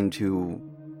pertain to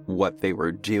what they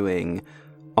were doing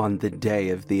on the day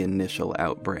of the initial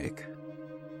outbreak.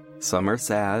 Some are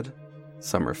sad,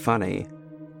 some are funny,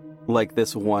 like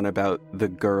this one about the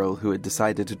girl who had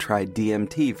decided to try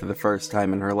DMT for the first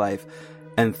time in her life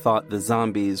and thought the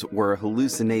zombies were a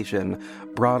hallucination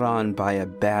brought on by a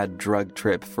bad drug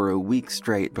trip for a week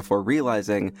straight before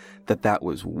realizing that that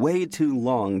was way too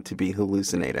long to be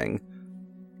hallucinating.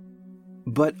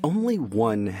 But only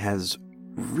one has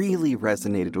really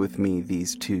resonated with me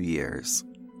these 2 years.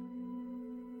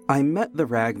 I met the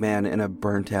Ragman in a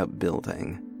burnt-out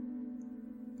building.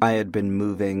 I had been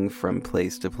moving from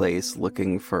place to place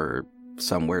looking for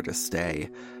somewhere to stay.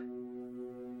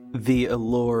 The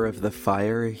allure of the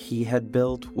fire he had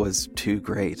built was too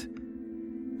great.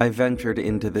 I ventured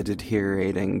into the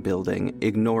deteriorating building,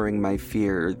 ignoring my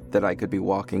fear that I could be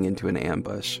walking into an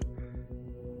ambush.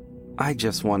 I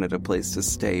just wanted a place to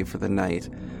stay for the night,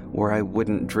 where I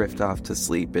wouldn't drift off to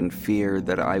sleep in fear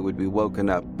that I would be woken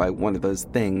up by one of those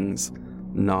things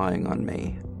gnawing on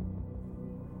me.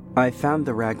 I found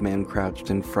the Ragman crouched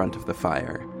in front of the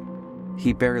fire.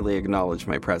 He barely acknowledged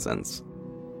my presence.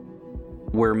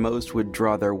 Where most would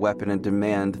draw their weapon and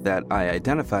demand that I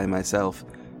identify myself,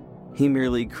 he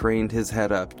merely craned his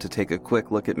head up to take a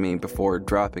quick look at me before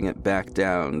dropping it back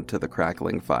down to the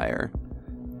crackling fire.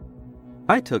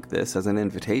 I took this as an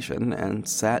invitation and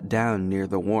sat down near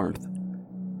the warmth.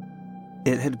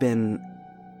 It had been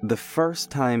the first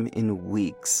time in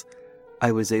weeks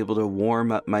I was able to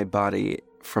warm up my body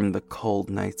from the cold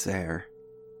night's air.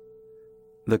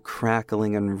 The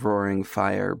crackling and roaring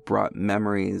fire brought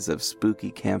memories of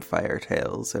spooky campfire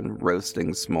tales and roasting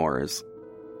s'mores.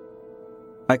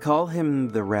 I call him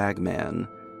the Ragman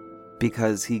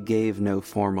because he gave no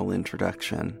formal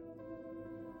introduction.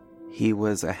 He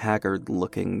was a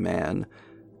haggard-looking man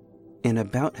in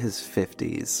about his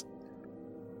 50s.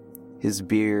 His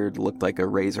beard looked like a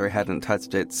razor hadn't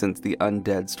touched it since the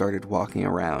undead started walking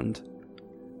around.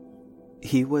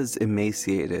 He was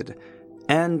emaciated,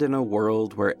 and in a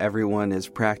world where everyone is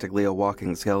practically a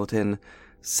walking skeleton,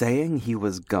 saying he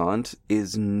was gaunt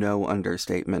is no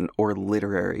understatement or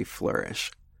literary flourish.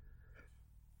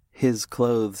 His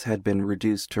clothes had been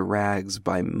reduced to rags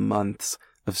by months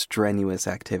of strenuous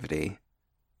activity.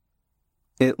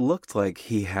 It looked like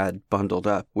he had bundled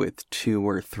up with 2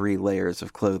 or 3 layers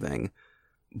of clothing,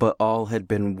 but all had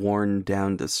been worn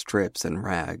down to strips and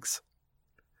rags.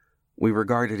 We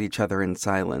regarded each other in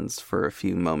silence for a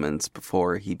few moments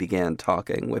before he began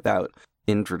talking without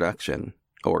introduction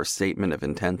or statement of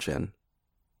intention.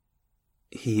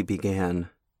 He began,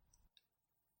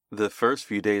 "The first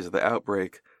few days of the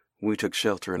outbreak, we took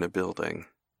shelter in a building.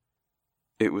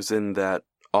 It was in that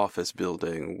office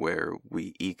building where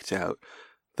we eked out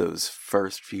those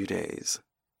first few days.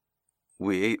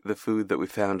 We ate the food that we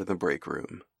found in the break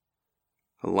room.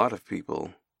 A lot of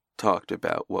people talked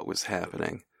about what was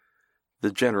happening.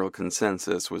 The general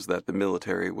consensus was that the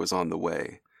military was on the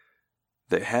way.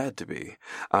 They had to be.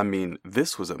 I mean,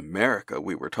 this was America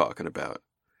we were talking about.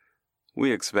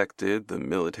 We expected the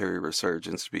military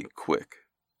resurgence to be quick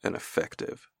and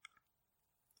effective.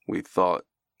 We thought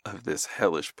of this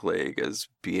hellish plague as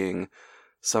being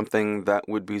something that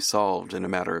would be solved in a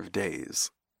matter of days.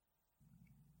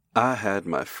 I had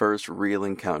my first real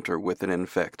encounter with an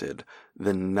infected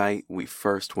the night we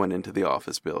first went into the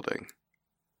office building.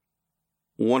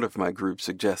 One of my group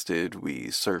suggested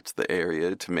we search the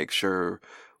area to make sure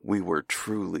we were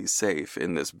truly safe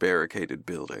in this barricaded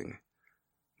building.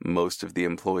 Most of the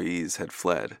employees had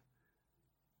fled.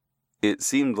 It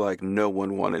seemed like no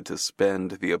one wanted to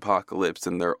spend the apocalypse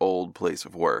in their old place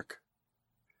of work.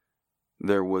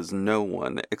 There was no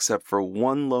one except for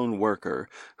one lone worker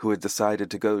who had decided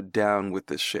to go down with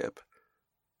the ship.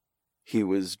 He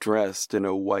was dressed in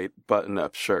a white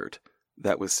button-up shirt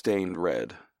that was stained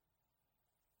red.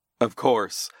 Of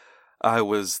course, I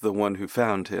was the one who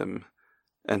found him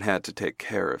and had to take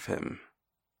care of him.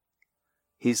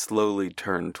 He slowly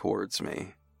turned towards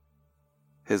me.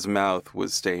 His mouth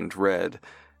was stained red,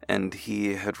 and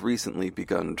he had recently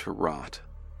begun to rot.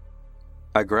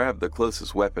 I grabbed the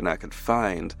closest weapon I could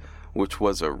find, which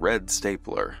was a red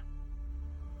stapler.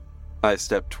 I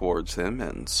stepped towards him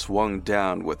and swung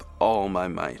down with all my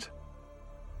might.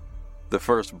 The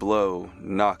first blow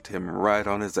knocked him right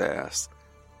on his ass.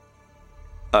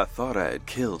 I thought I had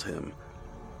killed him,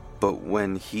 but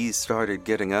when he started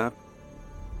getting up,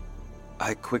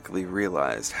 I quickly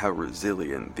realized how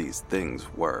resilient these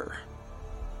things were.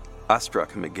 I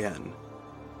struck him again,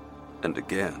 and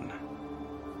again.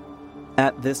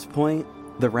 At this point,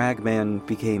 the ragman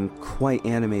became quite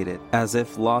animated. As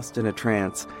if lost in a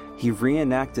trance, he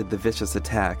reenacted the vicious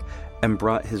attack and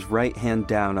brought his right hand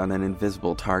down on an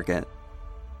invisible target.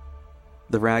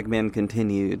 The ragman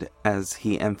continued as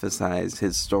he emphasized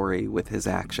his story with his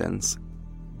actions.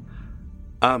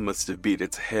 I must have beat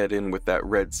its head in with that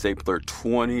red stapler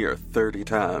 20 or 30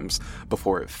 times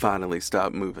before it finally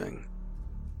stopped moving.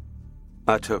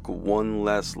 I took one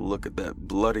last look at that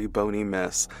bloody, bony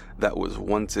mess that was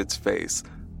once its face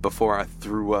before I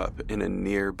threw up in a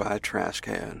nearby trash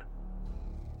can.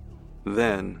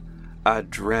 Then, I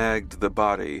dragged the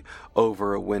body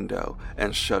over a window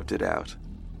and shoved it out.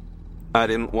 I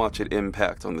didn't watch it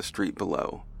impact on the street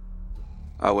below.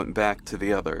 I went back to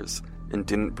the others and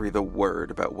didn't breathe a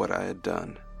word about what I had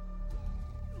done.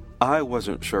 I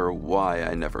wasn't sure why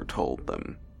I never told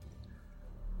them.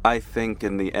 I think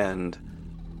in the end,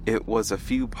 it was a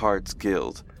few parts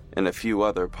guilt and a few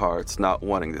other parts not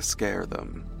wanting to scare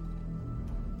them.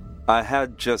 I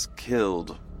had just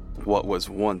killed what was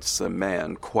once a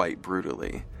man quite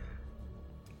brutally.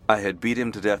 I had beat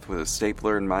him to death with a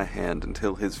stapler in my hand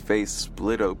until his face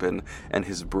split open and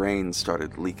his brain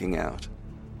started leaking out.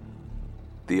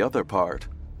 The other part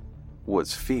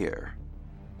was fear.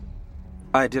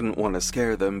 I didn't want to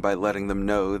scare them by letting them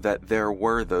know that there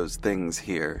were those things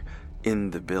here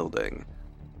in the building,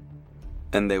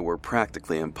 and they were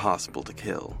practically impossible to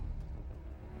kill.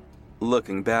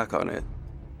 Looking back on it,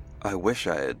 I wish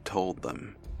I had told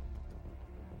them.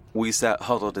 We sat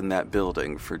huddled in that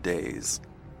building for days.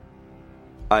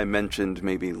 I mentioned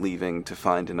maybe leaving to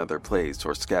find another place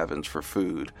or scavenge for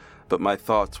food, but my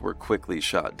thoughts were quickly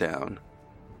shot down.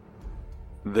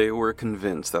 They were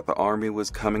convinced that the army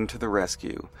was coming to the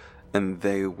rescue, and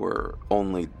they were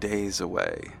only days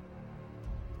away.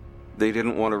 They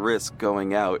didn't want to risk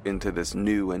going out into this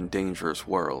new and dangerous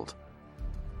world.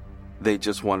 They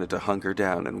just wanted to hunker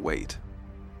down and wait.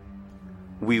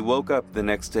 We woke up the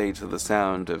next day to the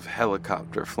sound of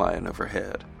helicopter flying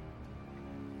overhead.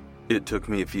 It took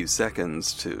me a few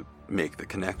seconds to make the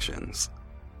connections.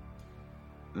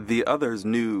 The others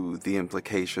knew the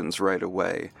implications right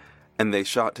away, and they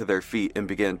shot to their feet and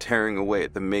began tearing away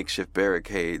at the makeshift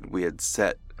barricade we had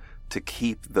set to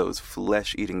keep those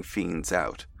flesh-eating fiends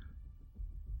out.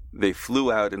 They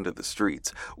flew out into the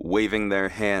streets, waving their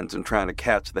hands and trying to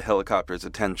catch the helicopter's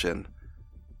attention.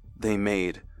 They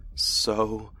made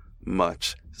so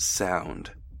much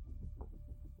sound.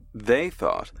 They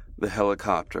thought the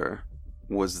helicopter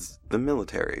was the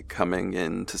military coming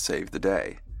in to save the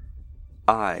day.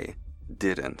 I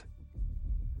didn't.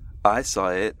 I saw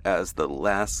it as the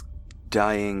last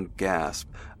dying gasp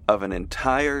of an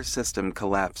entire system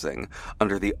collapsing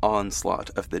under the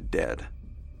onslaught of the dead.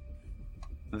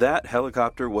 That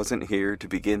helicopter wasn't here to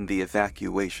begin the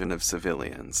evacuation of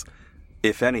civilians.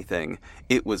 If anything,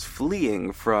 it was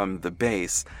fleeing from the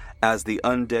base as the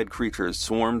undead creatures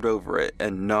swarmed over it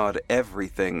and gnawed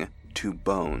everything to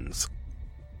bones.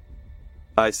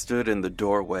 I stood in the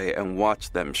doorway and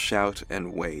watched them shout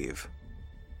and wave.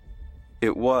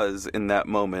 It was in that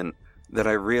moment that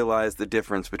I realized the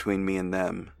difference between me and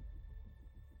them.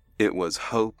 It was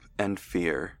hope and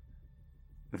fear.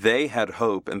 They had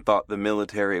hope and thought the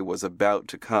military was about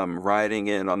to come riding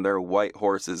in on their white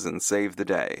horses and save the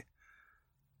day.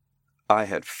 I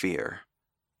had fear.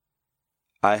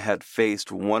 I had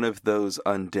faced one of those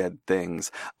undead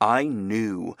things. I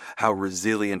knew how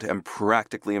resilient and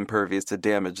practically impervious to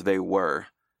damage they were.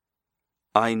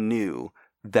 I knew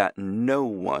that no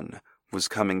one was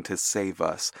coming to save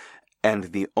us, and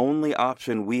the only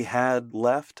option we had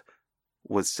left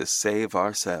was to save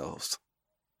ourselves.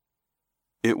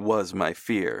 It was my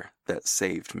fear that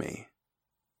saved me.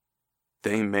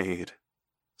 They made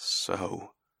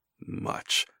so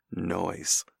much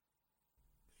noise.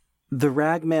 The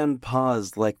ragman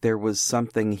paused like there was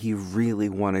something he really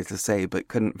wanted to say but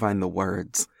couldn't find the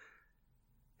words.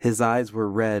 His eyes were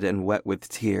red and wet with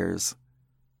tears.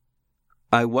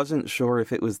 I wasn't sure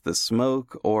if it was the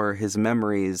smoke or his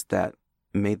memories that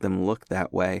made them look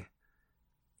that way.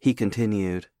 He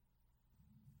continued.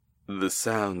 The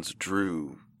sounds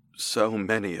drew so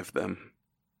many of them.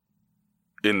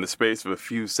 In the space of a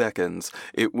few seconds,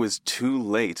 it was too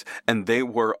late, and they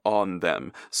were on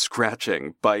them,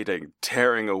 scratching, biting,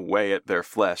 tearing away at their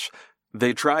flesh.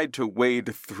 They tried to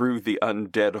wade through the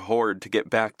undead horde to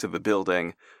get back to the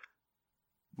building,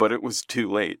 but it was too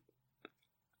late.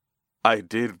 I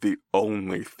did the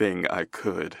only thing I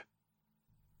could.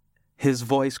 His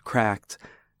voice cracked,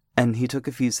 and he took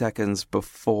a few seconds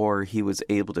before he was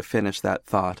able to finish that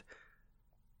thought.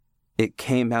 It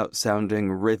came out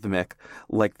sounding rhythmic,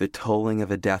 like the tolling of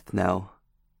a death knell.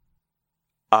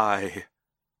 I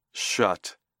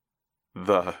shut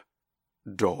the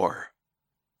door.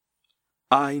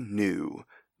 I knew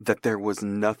that there was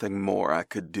nothing more I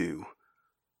could do.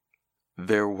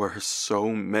 There were so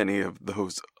many of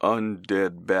those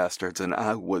undead bastards, and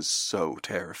I was so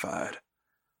terrified.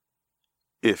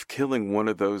 If killing one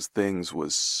of those things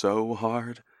was so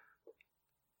hard,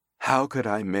 how could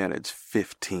I manage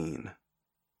 15?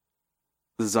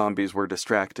 The zombies were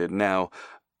distracted now,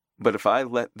 but if I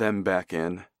let them back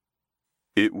in,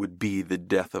 it would be the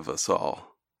death of us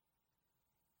all.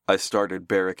 I started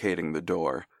barricading the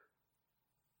door.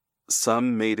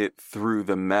 Some made it through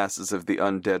the masses of the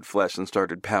undead flesh and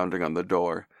started pounding on the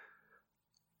door.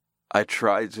 I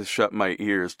tried to shut my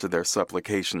ears to their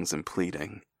supplications and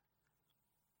pleading.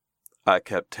 I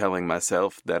kept telling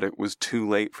myself that it was too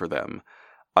late for them.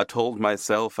 I told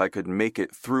myself I could make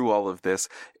it through all of this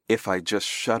if I just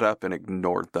shut up and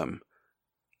ignored them.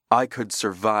 I could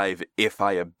survive if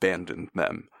I abandoned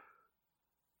them.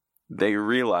 They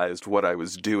realized what I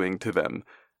was doing to them,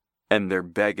 and their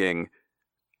begging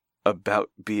about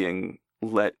being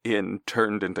let in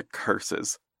turned into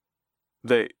curses.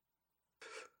 They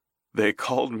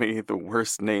called me the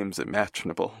worst names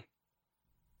imaginable.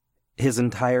 His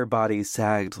entire body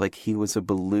sagged like he was a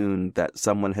balloon that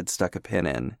someone had stuck a pin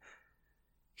in.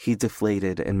 He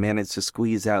deflated and managed to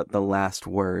squeeze out the last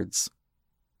words.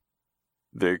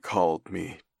 They called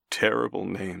me terrible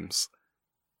names.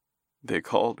 They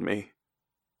called me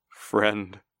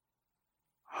friend,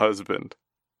 husband,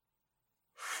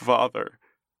 father.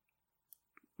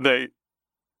 They...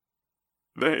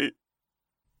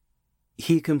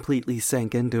 He completely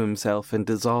sank into himself and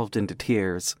dissolved into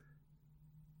tears.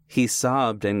 He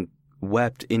sobbed and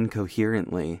wept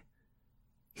incoherently.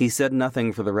 He said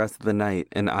nothing for the rest of the night,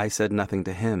 and I said nothing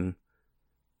to him.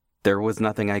 There was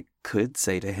nothing I could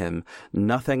say to him,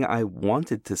 nothing I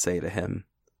wanted to say to him.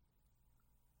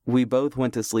 We both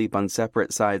went to sleep on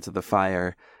separate sides of the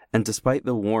fire, and despite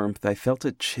the warmth, I felt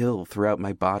a chill throughout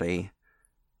my body.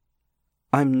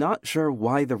 I'm not sure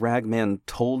why the ragman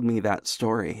told me that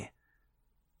story.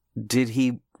 Did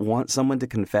he want someone to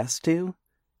confess to?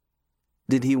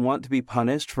 Did he want to be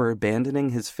punished for abandoning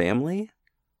his family?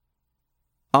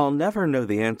 I'll never know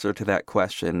the answer to that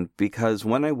question, because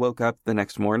when I woke up the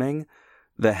next morning,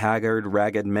 the haggard,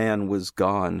 ragged man was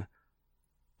gone.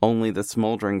 Only the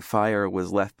smoldering fire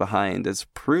was left behind as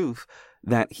proof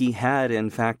that he had in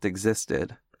fact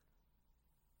existed.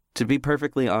 To be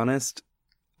perfectly honest,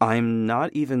 I'm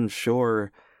not even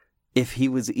sure if he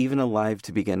was even alive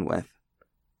to begin with.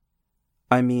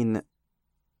 I mean,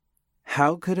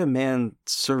 how could a man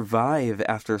survive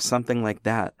after something like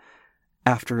that?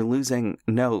 After abandoning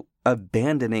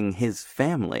his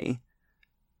family?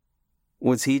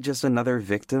 Was he just another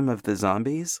victim of the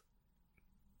zombies?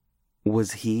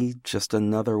 Was he just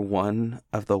another one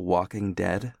of the Walking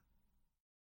Dead?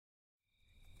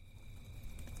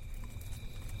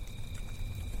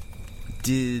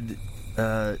 Did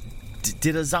a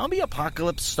zombie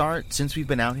apocalypse start since we've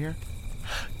been out here?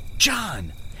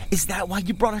 John, is that why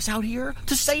you brought us out here?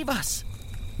 To save us?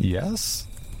 Yes?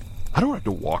 I don't have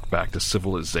to walk back to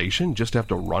civilization, just have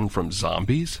to run from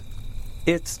zombies.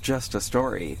 It's just a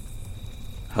story.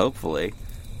 Hopefully.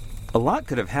 A lot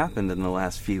could have happened in the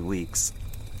last few weeks.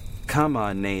 Come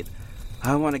on, Nate.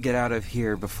 I want to get out of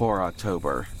here before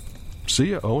October.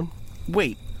 See ya, Owen.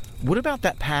 Wait, what about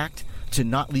that pact to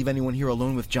not leave anyone here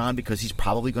alone with John because he's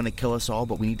probably going to kill us all,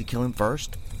 but we need to kill him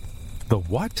first? The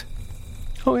what?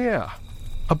 Oh yeah,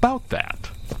 about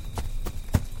that.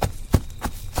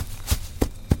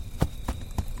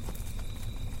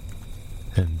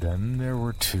 And then there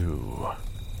were two.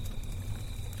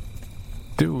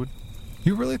 Dude,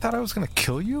 you really thought I was going to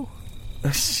kill you?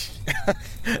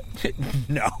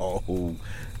 No.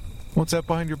 What's that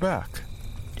behind your back?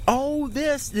 Oh,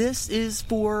 this is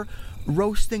for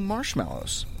roasting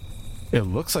marshmallows. It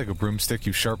looks like a broomstick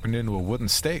you sharpened into a wooden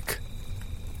stake.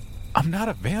 I'm not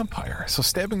a vampire, so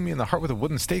stabbing me in the heart with a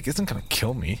wooden stake isn't going to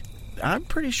kill me. I'm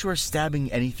pretty sure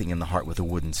stabbing anything in the heart with a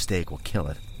wooden stake will kill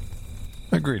it.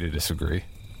 Agree to disagree.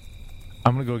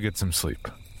 I'm going to go get some sleep.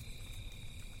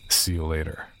 See you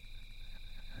later.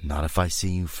 Not if I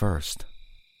see you first.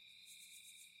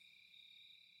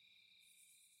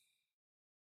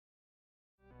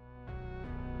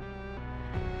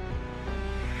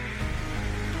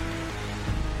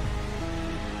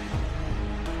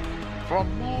 For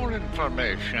more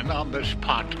information on this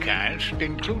podcast,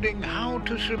 including how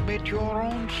to submit your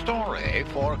own story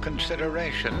for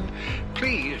consideration,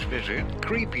 please visit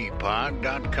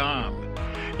creepypod.com.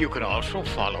 You can also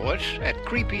follow us at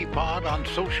CreepyPod on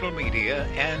social media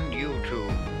and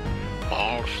YouTube.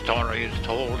 All stories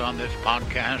told on this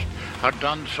podcast are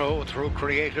done so through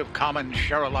Creative Commons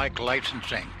Share-alike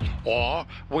licensing or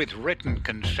with written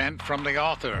consent from the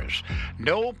authors.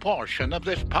 No portion of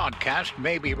this podcast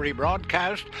may be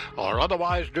rebroadcast or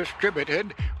otherwise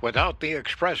distributed without the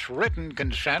express written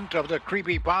consent of the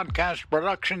Creepy Podcast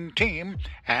production team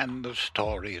and the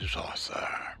story's author.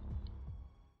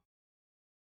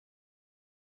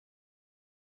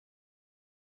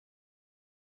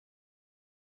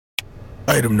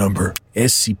 Item number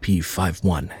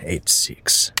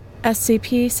SCP-5186.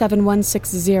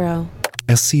 SCP-7160.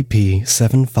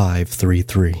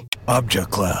 SCP-7533. Object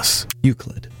Class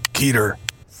Euclid. Keter.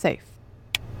 Safe.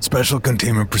 Special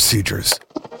Containment Procedures.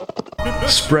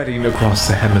 Spreading across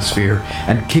the hemisphere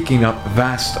and kicking up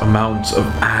vast amounts of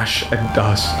ash and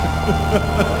dust.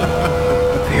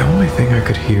 The only thing I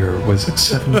could hear was at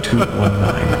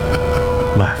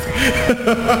 7219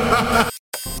 laughing.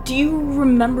 Do you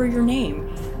remember your name?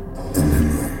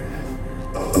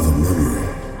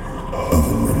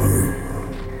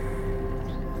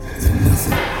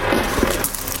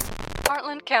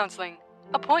 Heartland Counseling.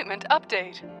 Appointment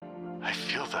update. I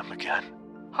feel them again.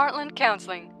 Heartland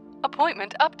Counseling.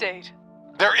 Appointment update.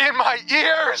 They're in my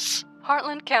ears!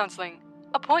 Heartland Counseling.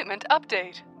 Appointment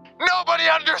update. Nobody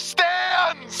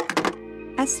understands!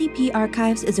 SCP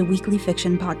Archives is a weekly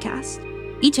fiction podcast.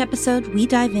 Each episode, we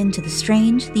dive into the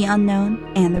strange, the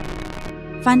unknown, and the...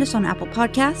 Find us on Apple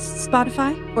Podcasts,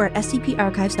 Spotify, or at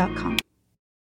scparchives.com.